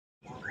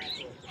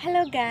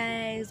Hello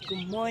guys,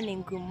 good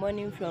morning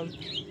from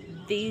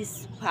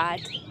this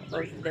part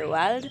of the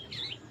world.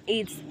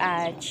 It's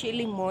a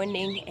chilly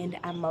morning and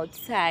I'm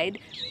outside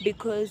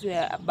because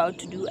we're about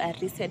to do a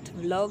reset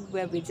vlog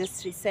where we're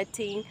just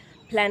resetting,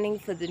 planning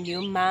for the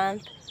new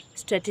month,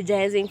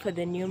 strategizing for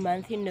the new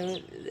month.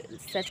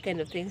 Such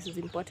kind of things is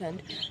important,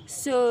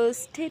 so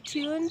stay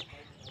tuned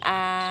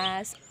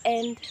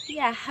and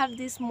yeah, have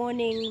this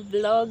morning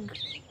vlog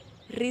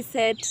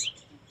reset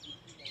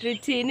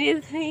routine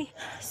with me.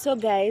 So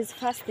guys,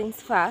 first things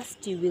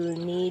first, you will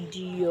need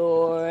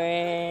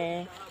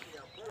your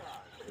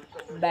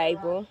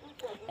Bible.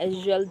 As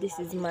usual, this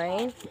is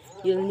mine.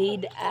 You'll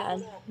need a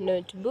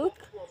notebook.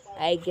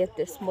 I get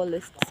the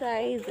smallest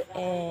size,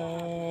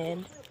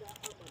 and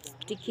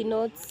sticky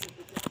notes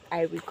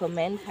I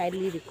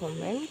highly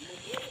recommend.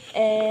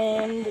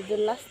 And the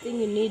last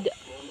thing you need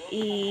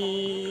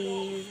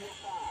is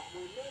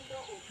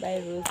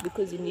Bibles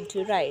because you need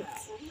to write.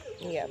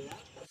 Yeah.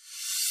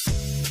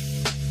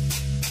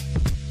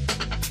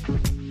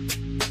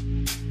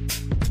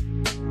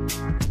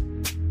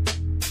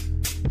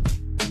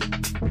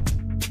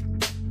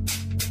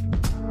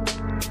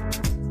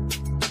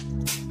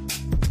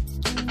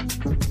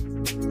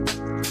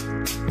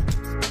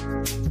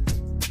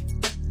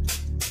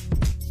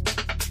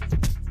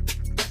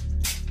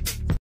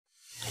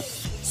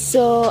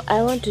 So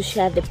I want to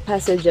share the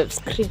passage of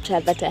scripture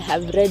that I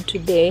have read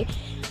today,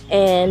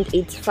 and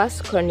it's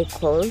First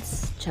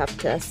Chronicles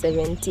chapter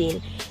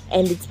 17,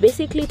 and it's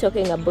basically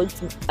talking about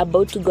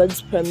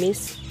God's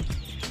promise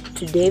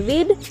to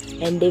David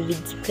and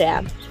David's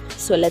prayer.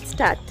 So let's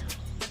start.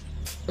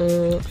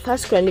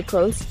 First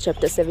Chronicles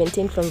chapter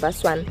 17 from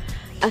verse 1.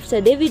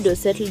 After David was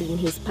settled in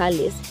his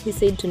palace, he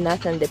said to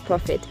Nathan the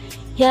prophet,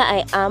 "Here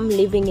I am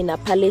living in a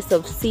palace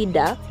of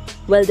cedar,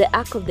 while the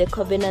ark of the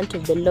covenant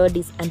of the Lord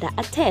is under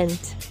a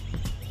tent."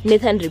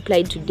 Nathan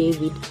replied to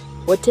David,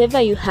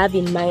 "Whatever you have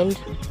in mind,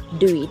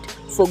 do it,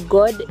 for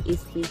God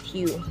is with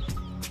you."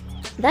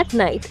 That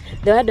night,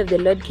 the word of the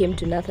Lord came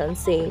to Nathan,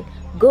 saying,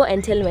 "Go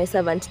and tell my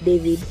servant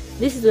David,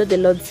 this is what the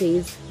Lord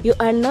says, you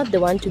are not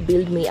the one to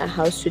build me a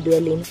house to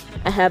dwell in.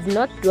 I have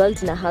not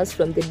dwelt in a house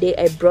from the day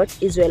I brought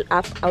Israel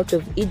up out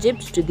of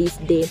Egypt to this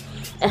day.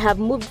 I have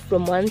moved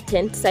from one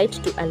tent site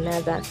to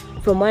another,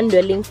 from one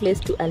dwelling place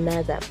to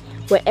another.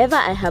 Wherever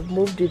I have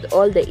moved with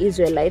all the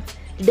Israelites,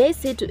 did I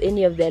say to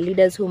any of their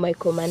leaders whom I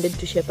commanded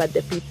to shepherd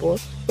the people,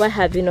 why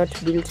have you not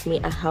built me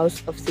a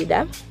house of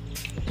cedar?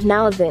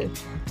 Now then,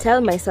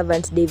 tell my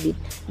servant David,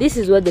 this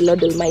is what the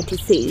Lord Almighty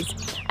says.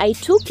 I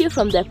took you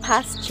from the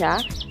pasture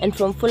and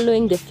from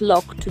following the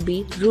flock to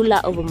be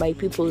ruler over my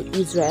people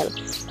Israel.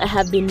 I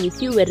have been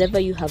with you wherever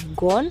you have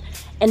gone,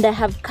 and I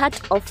have cut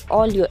off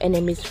all your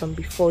enemies from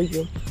before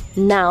you.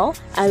 Now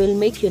I will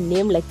make your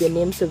name like the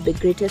names of the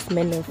greatest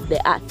men of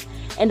the earth,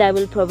 and I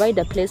will provide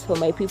a place for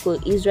my people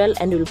Israel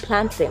and will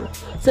plant them,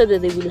 so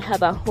that they will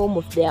have a home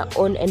of their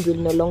own and will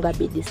no longer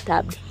be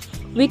disturbed.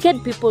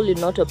 Wicked people will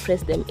not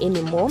oppress them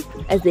anymore,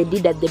 as they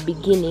did at the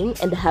beginning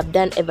and have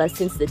done ever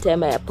since the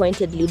time I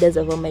appointed leaders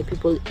over my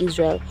people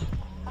Israel.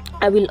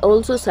 I will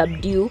also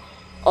subdue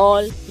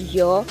all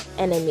your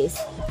enemies.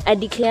 I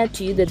declare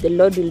to you that the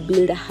Lord will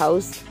build a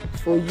house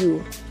for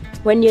you.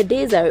 When your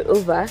days are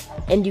over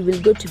and you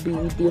will go to be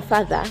with your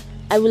father,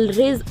 I will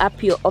raise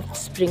up your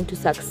offspring to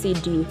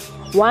succeed you,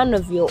 one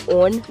of your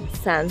own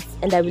sons,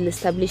 and I will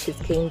establish his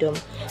kingdom.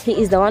 He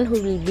is the one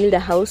who will build a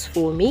house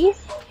for me,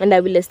 and I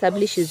will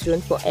establish his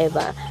throne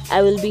forever.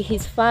 I will be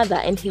his father,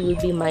 and he will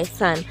be my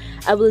son.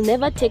 I will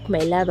never take my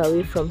love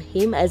away from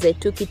him as I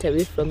took it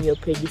away from your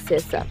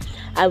predecessor.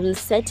 I will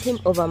set him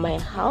over my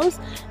house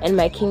and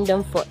my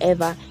kingdom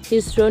forever.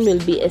 His throne will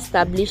be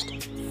established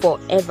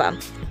forever."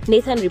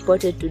 Nathan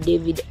reported to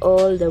David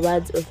all the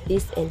words of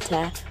this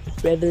entire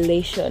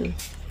revelation.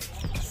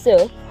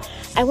 So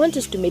I want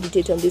us to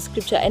meditate on this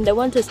scripture, and I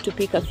want us to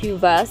pick a few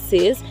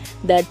verses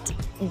that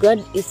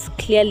God is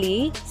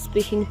clearly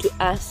speaking to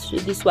us through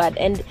this word,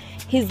 and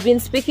he's been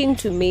speaking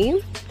to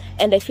me,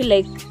 and I feel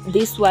like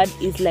this word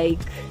is like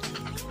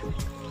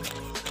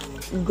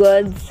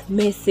God's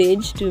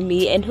message to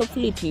me and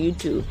hopefully to you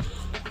too.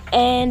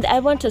 And I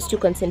want us to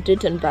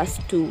concentrate on verse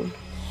 2.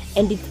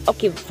 And it's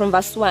okay. From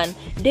verse 1,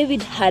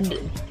 David had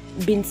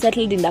been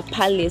settled in a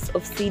palace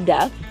of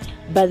cedar,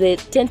 but the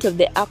tent of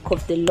the ark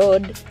of the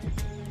Lord,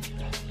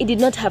 it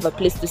did not have a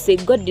place to stay.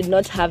 God did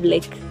not have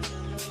like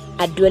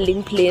a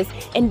dwelling place,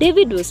 and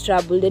David was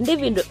troubled, and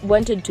David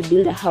wanted to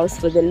build a house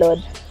for the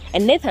Lord.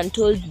 And Nathan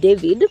told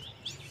David,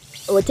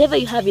 "Whatever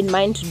you have in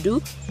mind to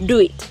do, do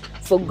it,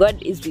 for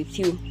God is with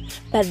you."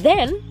 But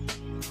then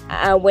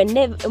when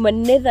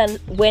Nathan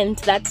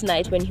went that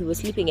night, when he was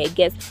sleeping, I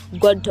guess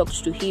God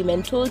talked to him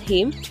and told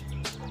him,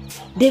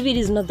 "David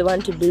is not the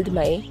one to build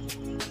my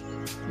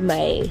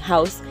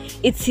house.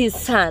 It's his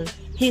son.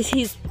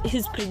 His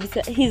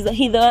predecessor. He's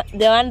the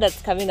one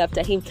that's coming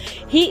after him.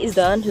 He is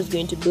the one who's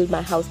going to build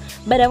my house.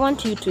 But I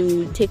want you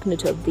to take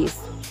note of this."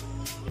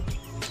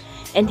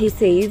 And he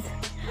says,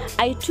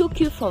 "I took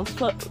you from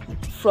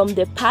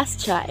the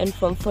pasture and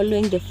from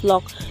following the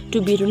flock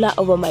to be ruler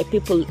over my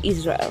people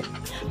Israel."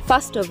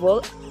 First of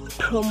all,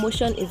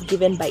 promotion is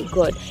given by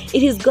God.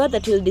 It is God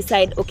that will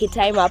decide, okay,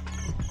 time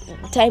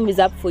is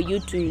up for you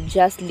to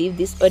just live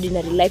this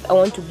ordinary life. I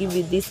want to give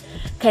you this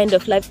kind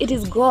of life. It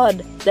is God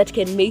that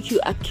can make you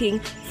a king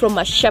from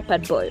a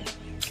shepherd boy.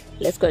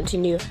 Let's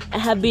continue. I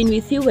have been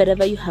with you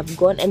wherever you have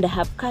gone, and I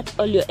have cut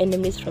all your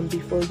enemies from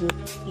before you.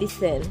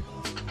 Listen,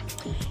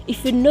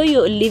 if you know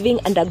you're living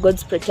under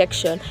God's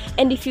protection,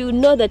 and if you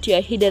know that you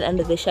are hidden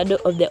under the shadow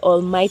of the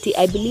Almighty,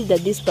 I believe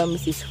that this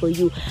promise is for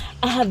you.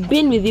 I have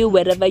been with you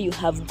wherever you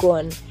have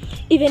gone.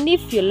 Even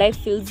if your life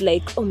feels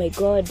like, oh my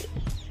God,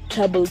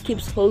 trouble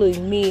keeps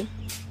following me,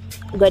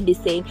 God is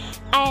saying,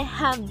 I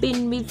have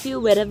been with you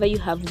wherever you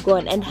have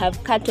gone and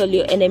have cut all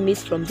your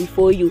enemies from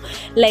before you.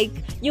 Like,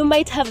 you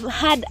might have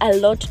had a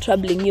lot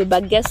troubling you,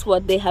 but guess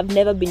what? They have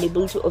never been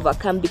able to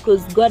overcome,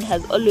 because God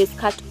has always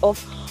cut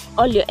off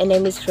all your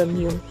enemies from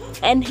you.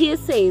 And he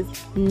says,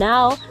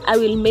 now I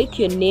will make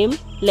your name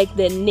like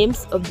the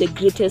names of the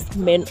greatest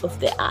men of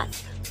the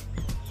earth.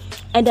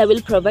 And I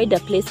will provide a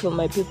place for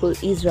my people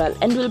Israel,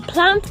 and will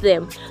plant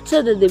them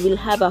so that they will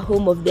have a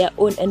home of their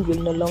own and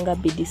will no longer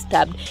be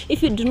disturbed.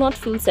 If you do not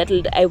feel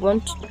settled, I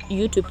want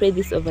you to pray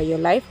this over your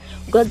life.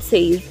 God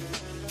says,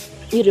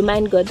 you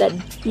remind God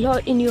that,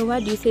 Lord, in your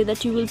word you say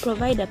that you will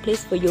provide a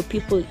place for your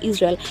people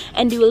Israel,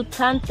 and you will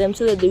plant them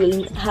so that they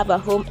will have a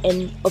home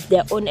and of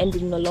their own and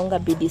will no longer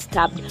be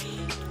disturbed.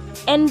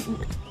 And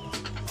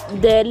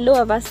the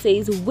lower verse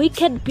says,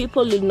 wicked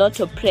people will not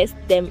oppress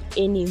them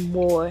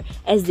anymore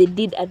as they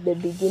did at the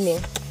beginning.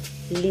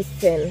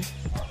 Listen,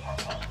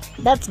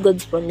 that's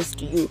God's promise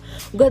to you.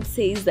 God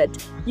says that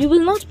you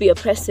will not be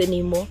oppressed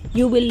anymore.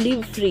 You will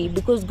live free,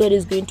 because God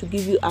is going to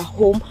give you a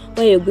home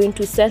where you're going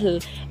to settle.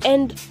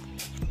 And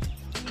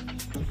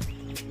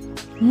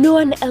no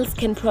one else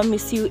can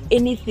promise you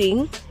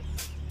anything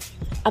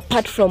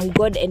apart from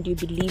God, and you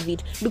believe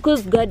it,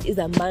 because God is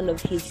a man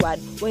of his word.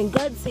 When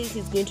God says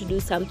he's going to do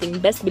something,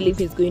 best believe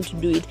he's going to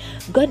do it.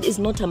 God is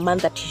not a man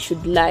that he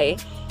should lie.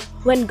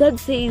 When God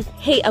says,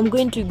 hey, I'm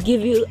going to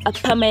give you a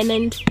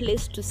permanent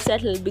place to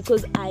settle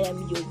because I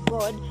am your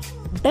God,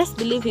 best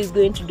believe he's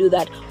going to do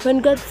that. When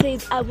God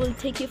says, I will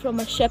take you from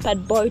a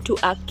shepherd boy to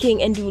a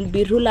king and you will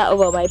be ruler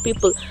over my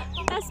people,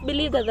 best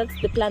believe that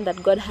that's the plan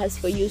that God has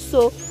for you.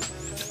 So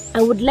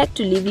I would like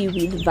to leave you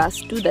with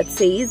verse 2 that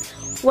says,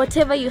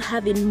 whatever you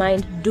have in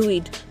mind, do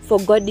it, for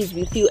God is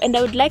with you. And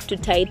I would like to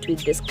tie it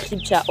with the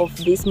scripture of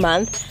this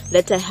month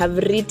that I have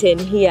written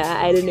here.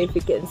 I don't know if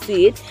you can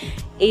see it.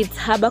 It's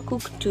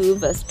Habakkuk 2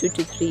 verse 2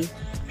 to 3.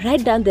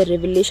 Write down the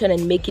revelation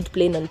and make it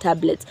plain on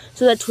tablets,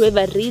 so that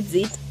whoever reads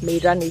it may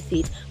run with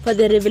it. For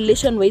the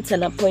revelation waits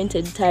an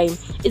appointed time.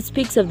 It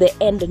speaks of the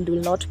end and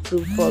will not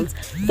prove false.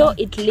 Though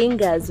it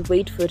lingers,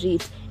 wait for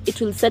it.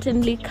 It will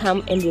certainly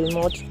come and will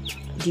not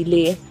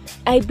delay.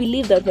 I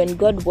believe that when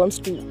God wants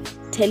to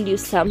tell you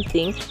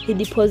something, he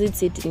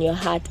deposits it in your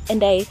heart.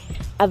 And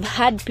I've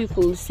had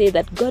people say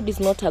that God is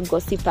not a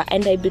gossiper,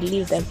 and I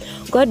believe them.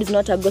 God is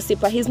not a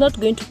gossiper. He's not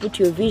going to put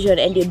your vision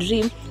and your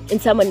dream in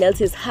someone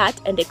else's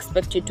heart and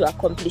expect you to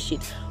accomplish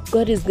it.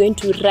 God is going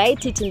to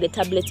write it in the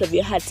tablets of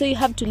your heart. So you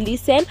have to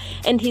listen.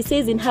 And he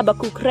says in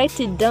Habakkuk, write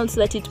it down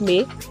so that it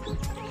may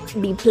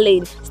be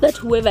plain, so that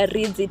whoever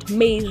reads it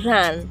may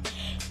run.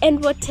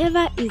 And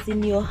whatever is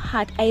in your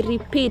heart, I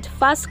repeat,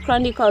 1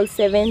 Chronicles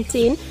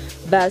 17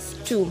 verse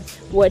 2,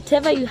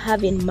 whatever you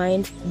have in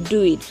mind,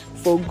 do it,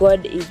 for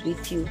God is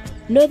with you.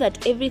 Know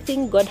that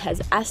everything God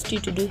has asked you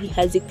to do, he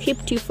has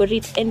equipped you for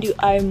it, and you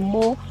are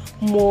more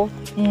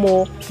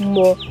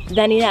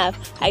than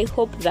enough. I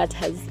hope that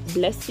has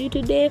blessed you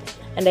today,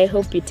 and I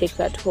hope you take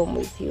that home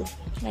with you.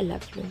 I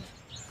love you.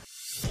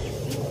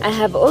 I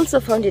have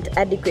also found it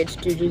adequate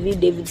to review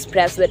David's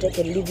prayer so that I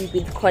can leave you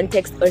with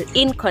context or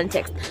in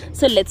context.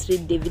 So let's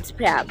read David's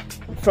prayer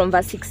from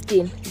verse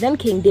 16. Then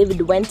King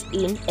David went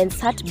in and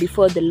sat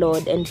before the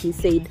Lord, and he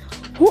said,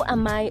 who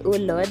am I, O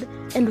Lord,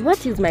 and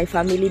what is my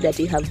family that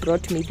you have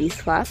brought me this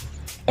far?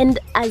 And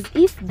as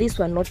if this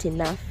were not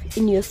enough,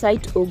 in your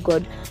sight, O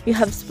God, you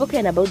have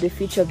spoken about the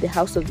future of the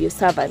house of your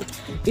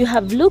servant. You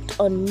have looked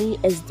on me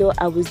as though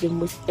I was the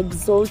most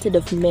exalted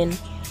of men,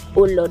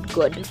 O Lord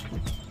God.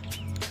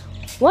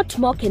 What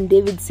more can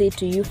David say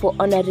to you for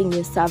honoring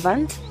your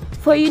servant?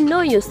 For you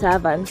know your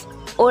servant,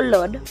 O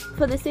Lord,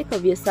 for the sake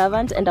of your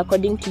servant and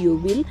according to your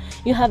will,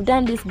 you have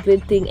done this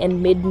great thing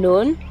and made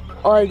known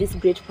all these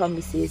great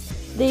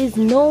promises. There is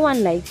no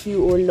one like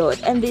you, O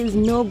Lord, and there is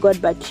no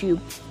God but you,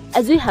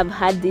 as we have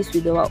heard this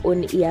with our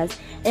own ears.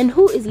 And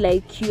who is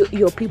like you,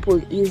 your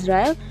people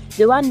Israel,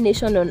 the one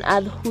nation on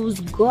earth whose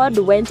God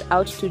went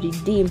out to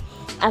redeem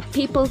a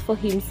people for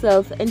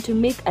himself, and to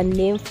make a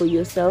name for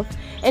yourself,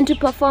 and to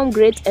perform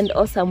great and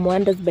awesome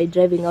wonders by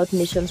driving out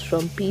nations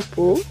from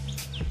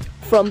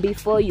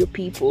before your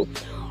people,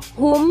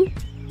 whom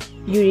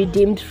you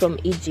redeemed from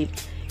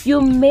Egypt. You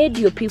made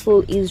your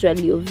people Israel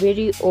your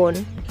very own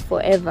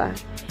forever,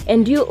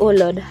 and you, O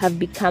Lord, have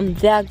become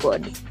their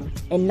God.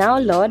 And now,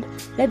 Lord,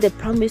 let the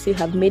promise you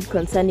have made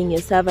concerning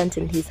your servant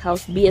and his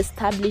house be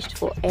established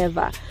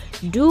forever.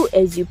 Do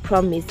as you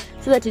promised,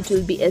 so that it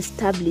will be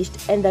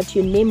established, and that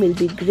your name will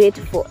be great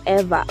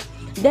forever.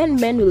 Then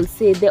men will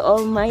say, the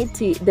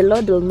Almighty, the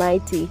Lord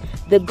Almighty,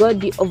 the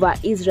God over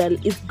Israel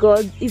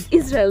is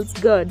Israel's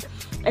God,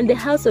 and the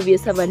house of your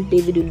servant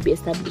David will be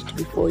established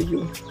before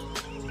you.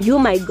 You,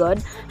 my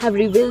God, have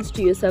revealed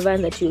to your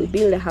servant that you will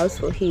build a house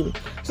for him,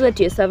 so that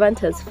your servant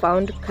has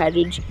found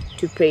courage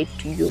to pray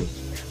to you.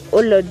 O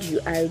Lord, you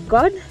are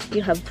God.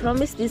 You have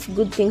promised these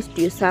good things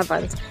to your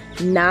servants.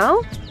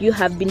 Now you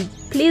have been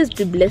pleased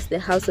to bless the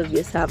house of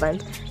your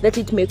servant, that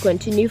it may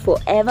continue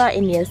forever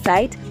in your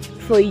sight.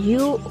 For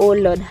you, O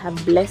Lord,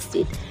 have blessed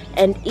it,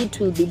 and it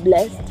will be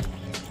blessed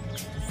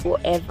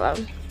forever.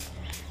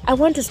 I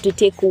want us to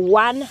take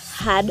one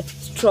hard,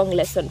 strong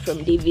lesson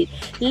from David.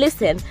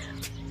 Listen,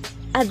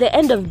 at the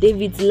end of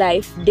David's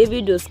life,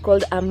 David was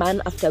called a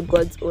man after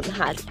God's own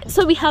heart.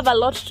 So we have a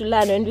lot to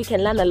learn, and we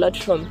can learn a lot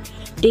from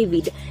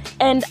David.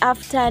 And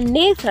after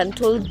Nathan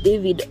told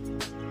David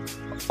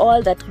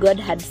all that God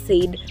had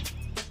said,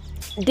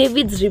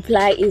 David's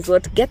reply is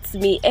what gets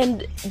me.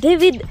 And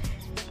David,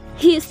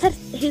 he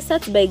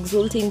starts by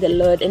exalting the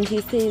Lord, and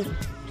he says,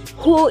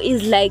 who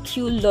is like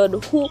you,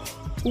 Lord?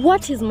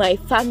 What is my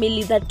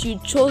family that you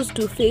chose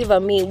to favor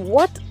me?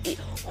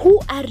 Who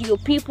are your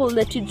people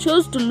that you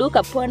chose to look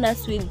upon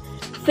us with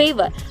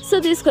favor?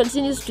 So this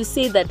continues to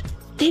say that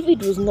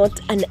David was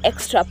not an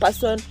extra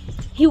person.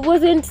 He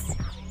wasn't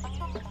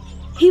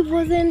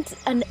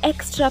an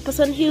extra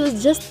person. He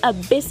was just a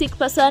basic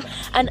person,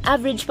 an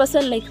average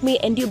person like me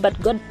and you, but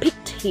God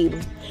picked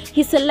him.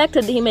 He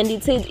selected him, and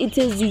it says, it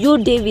is you,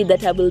 David,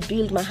 that I will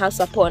build my house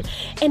upon.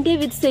 And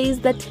David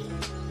says that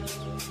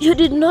you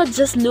did not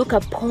just look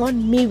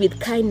upon me with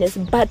kindness,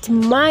 but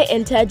my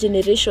entire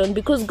generation,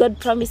 because God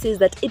promises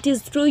that it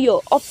is through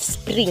your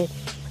offspring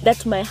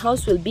that my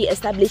house will be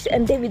established.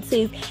 And David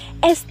says,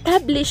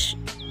 establish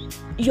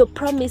your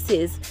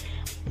promises.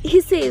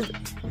 He says,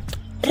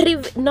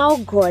 now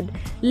God,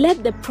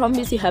 let the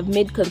promise you have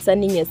made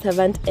concerning your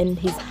servant and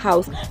his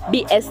house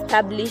be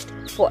established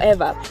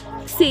forever.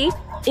 See,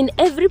 in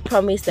every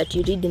promise that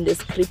you read in the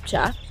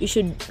scripture, you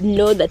should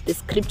know that the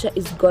scripture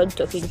is God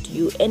talking to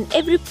you. And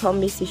every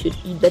promise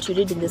that you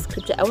read in the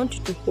scripture, I want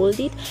you to hold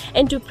it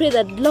and to pray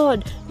that,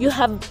 Lord, you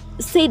have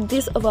said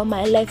this over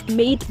my life.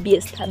 May it be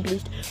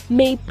established.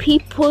 May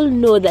people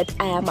know that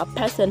I am a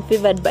person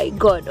favored by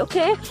God.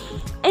 Okay?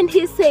 And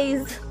he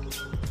says,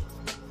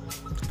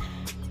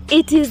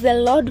 it is the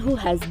Lord who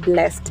has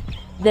blessed.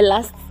 The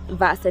last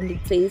verse, and it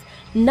says,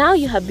 now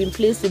you have been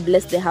pleased to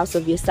bless the house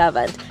of your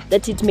servant,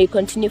 that it may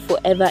continue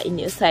forever in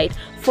your sight.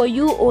 For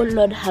you, O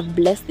Lord, have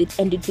blessed it,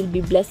 and it will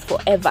be blessed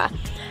forever.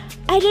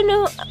 I don't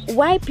know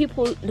why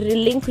people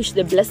relinquish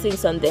the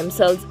blessings on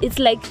themselves. It's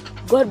like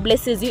God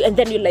blesses you, and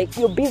then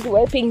you're busy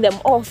wiping them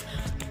off.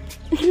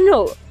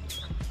 No.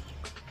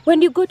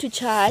 When you go to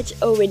church,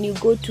 or when you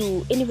go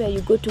to anywhere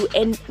you go to,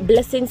 and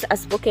blessings are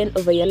spoken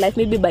over your life,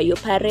 maybe by your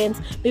parents,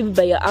 maybe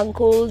by your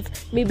uncles,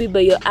 maybe by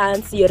your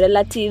aunts, your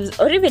relatives,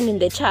 or even in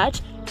the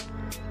church,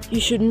 you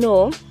should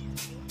know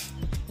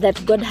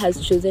that God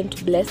has chosen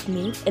to bless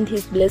me, and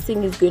his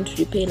blessing is going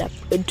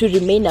to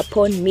remain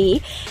upon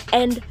me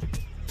and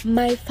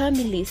my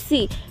family.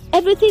 See,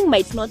 everything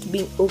might not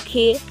be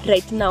okay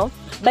right now,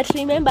 but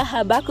remember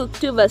Habakkuk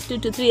 2 verse 2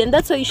 to 3, and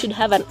that's why you should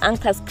have an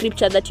anchor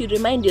scripture that you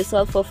remind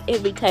yourself of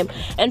every time.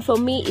 And for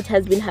me, it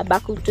has been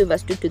Habakkuk 2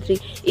 verse 2 to 3.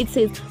 It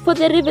says, for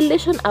the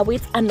revelation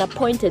awaits an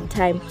appointed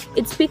time.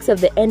 It speaks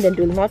of the end and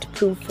will not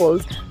prove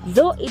false.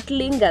 Though it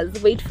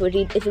lingers, wait for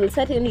it. It will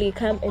certainly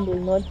come and will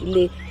not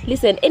delay.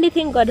 Listen,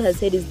 anything God has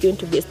said is going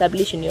to be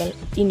established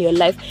in your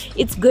life.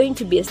 It's going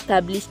to be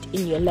established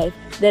in your life.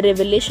 The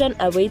revelation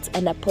awaits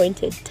an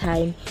appointed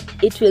time.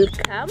 It will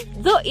come,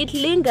 though it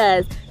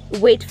lingers,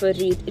 wait for it.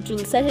 It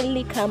will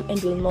certainly come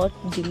and will not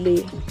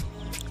delay.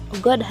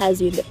 God has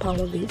you in the palm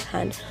of his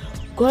hand.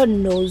 God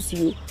knows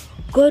you.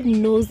 God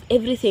knows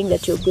everything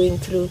that you're going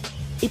through.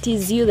 It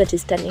is you that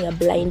is turning a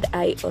blind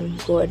eye on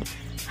God.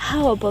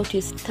 How about you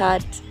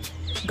start?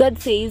 God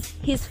says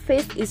his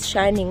face is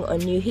shining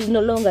on you. He's no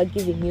longer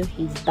giving you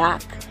his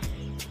back.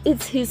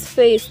 It's his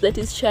face that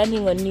is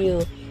shining on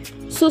you.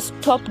 So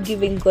stop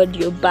giving God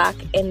your back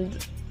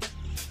and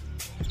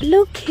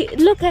look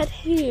at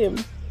him.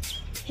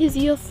 He's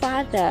your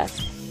father.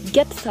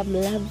 Get some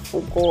love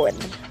for God.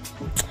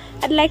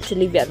 I'd like to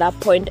leave you at that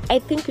point. I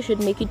think you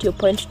should make it your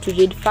point to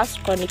read 1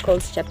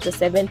 Chronicles chapter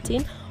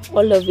 17,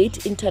 all of it,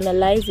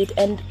 internalize it,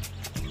 and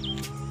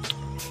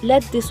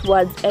let these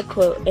words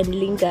echo and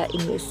linger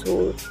in your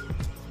soul.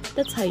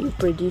 That's how you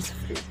produce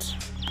fruit.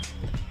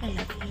 I love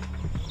you.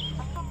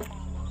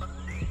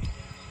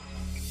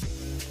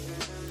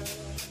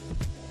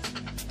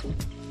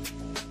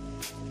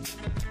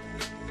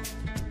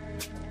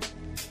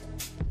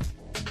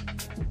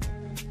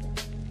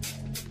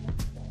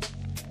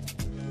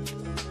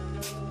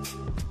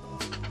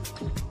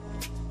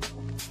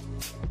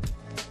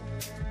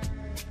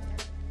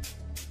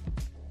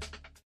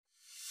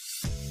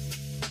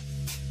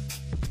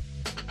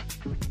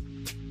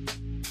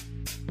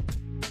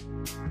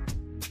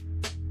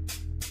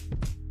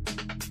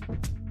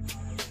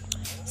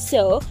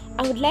 So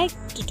I would like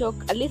to talk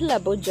a little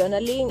about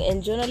journaling,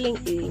 and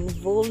journaling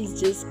involves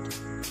just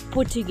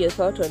putting your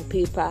thought on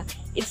paper.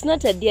 It's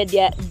not a dear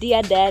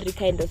diary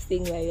kind of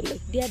thing where you're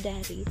like, dear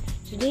diary,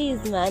 today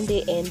is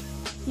Monday, and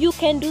you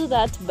can do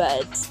that,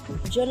 but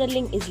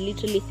journaling is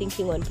literally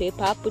thinking on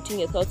paper, putting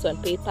your thoughts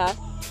on paper.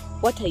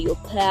 What are your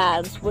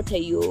plans? What are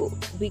your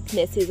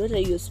weaknesses? What are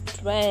your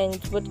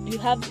strengths?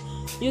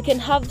 You can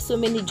have so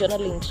many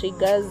journaling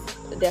triggers.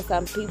 There are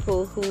some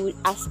people who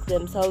ask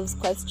themselves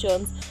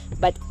questions,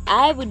 but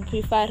I would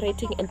prefer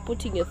writing and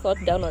putting your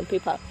thought down on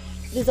paper.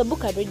 There's a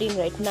book I'm reading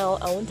right now,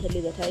 I won't tell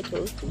you the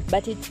title,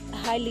 but it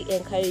highly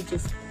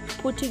encourages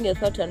putting your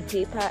thought on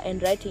paper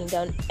and writing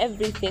down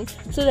everything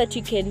so that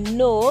you can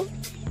know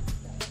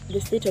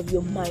the state of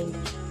your mind.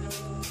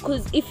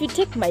 Because if you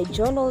take my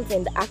journals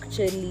and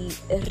actually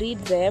read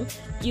them,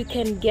 you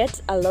can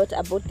get a lot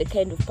about the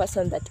kind of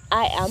person that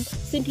I am,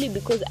 simply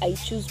because I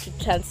choose to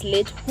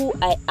translate who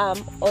I am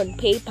on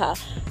paper.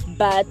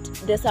 But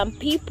there's some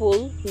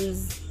people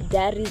whose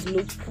diaries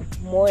look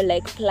more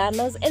like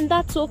planners, and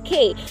that's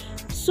okay.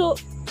 So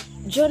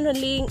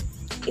journaling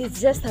is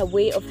just a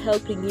way of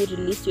helping you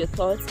release your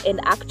thoughts.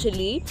 And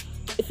actually,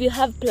 if you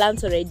have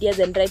plans or ideas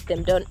and write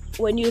them down,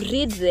 when you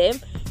read them,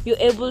 you're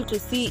able to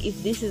see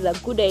if this is a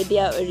good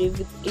idea or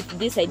if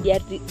this idea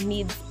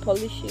needs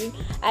polishing.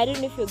 I don't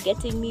know if you're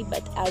getting me,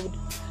 but I would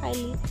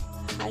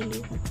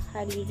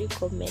highly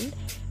recommend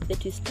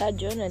that you start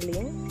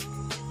journaling.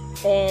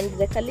 And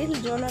the Kalil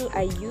journal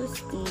I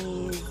use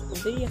is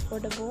very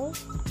affordable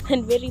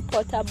and very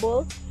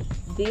portable.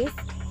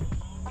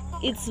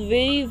 It's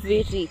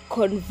very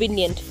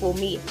convenient for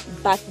me,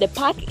 but the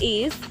part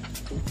is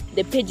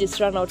the pages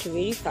run out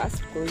very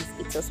fast because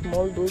it's a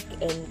small book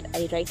and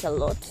I write a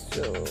lot,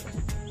 so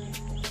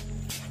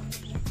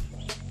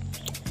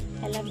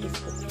I love this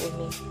book for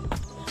me.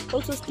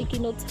 Also, sticky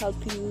notes help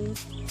you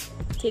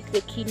take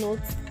the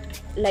keynotes.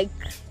 Like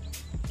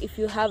if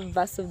you have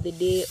verse of the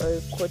day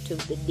or quote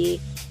of the day,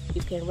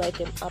 you can write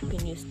them up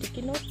in your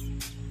sticky notes.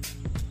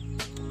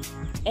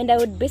 And I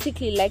would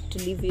basically like to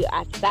leave you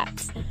at that.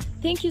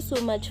 Thank you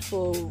so much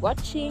for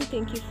watching.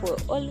 Thank you for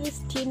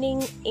always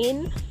tuning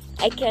in.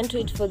 I can't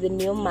wait for the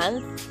new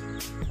month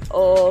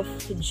of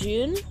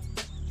June.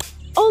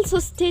 Also,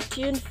 stay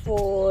tuned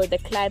for the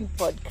Climb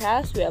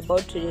podcast. We're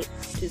about to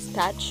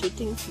start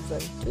shooting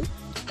season 2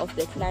 of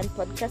the Climb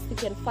podcast. You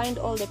can find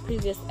all the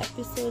previous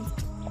episodes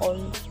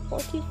on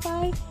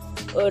Spotify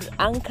or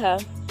Anchor.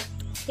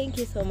 Thank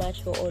you so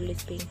much for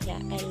always being here.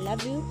 I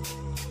love you.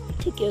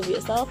 Take care of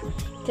yourself.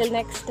 Till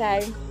next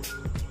time.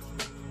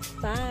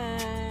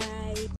 Bye.